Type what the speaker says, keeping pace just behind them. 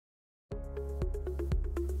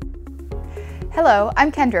Hello,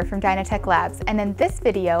 I'm Kendra from Dynatek Labs, and in this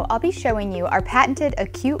video, I'll be showing you our patented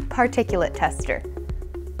Acute Particulate Tester.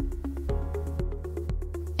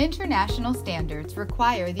 International standards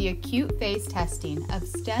require the acute phase testing of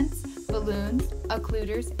stents, balloons,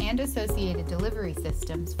 occluders, and associated delivery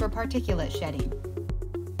systems for particulate shedding.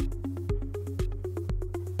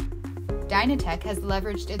 Dynatek has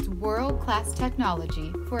leveraged its world-class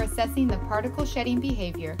technology for assessing the particle shedding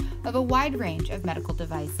behavior of a wide range of medical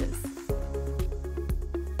devices.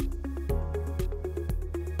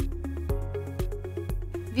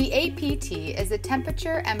 The APT is a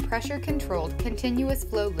temperature and pressure controlled continuous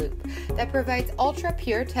flow loop that provides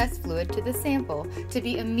ultra-pure test fluid to the sample to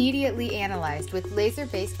be immediately analyzed with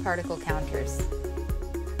laser-based particle counters.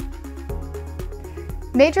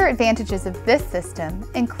 Major advantages of this system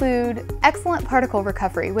include excellent particle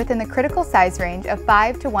recovery within the critical size range of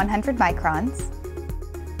 5 to 100 microns,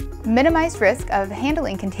 minimized risk of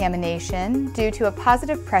handling contamination due to a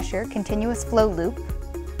positive pressure continuous flow loop,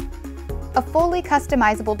 a fully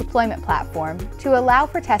customizable deployment platform to allow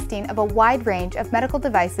for testing of a wide range of medical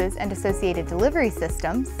devices and associated delivery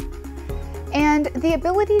systems, and the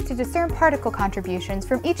ability to discern particle contributions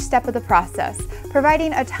from each step of the process,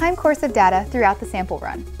 providing a time course of data throughout the sample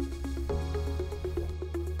run.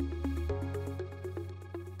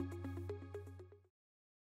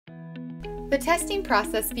 The testing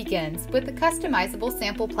process begins with a customizable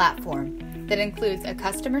sample platform that includes a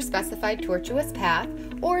customer-specified tortuous path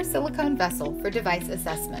or silicone vessel for device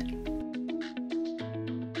assessment.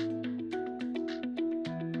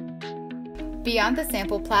 Beyond the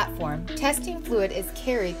sample platform, testing fluid is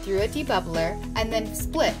carried through a debubbler and then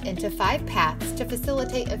split into 5 paths to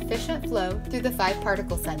facilitate efficient flow through the 5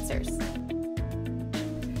 particle sensors.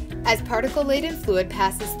 As particle-laden fluid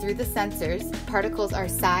passes through the sensors, particles are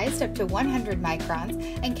sized up to 100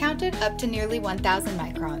 microns and counted up to nearly 1,000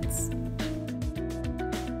 microns.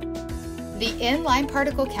 The inline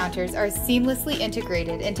particle counters are seamlessly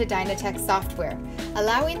integrated into Dynatek software,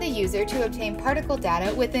 allowing the user to obtain particle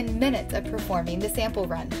data within minutes of performing the sample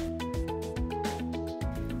run.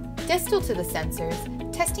 Distal to the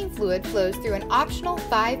sensors, testing fluid flows through an optional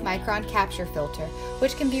 5-micron capture filter,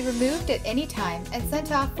 which can be removed at any time and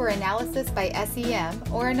sent off for analysis by SEM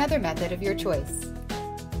or another method of your choice.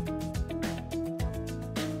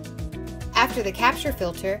 After the capture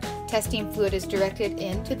filter, testing fluid is directed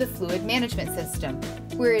into the fluid management system,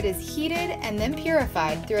 where it is heated and then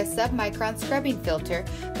purified through a sub-micron scrubbing filter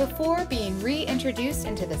before being reintroduced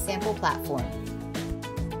into the sample platform.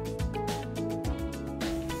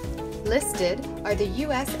 Listed are the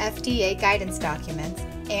US FDA guidance documents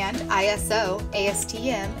and ISO,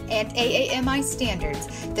 ASTM, and AAMI standards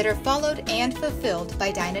that are followed and fulfilled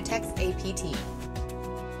by Dynatek's APT.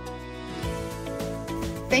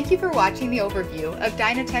 Thank you for watching the overview of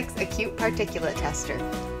Dynatek's Acute Particulate Tester.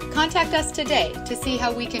 Contact us today to see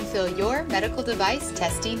how we can fill your medical device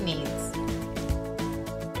testing needs.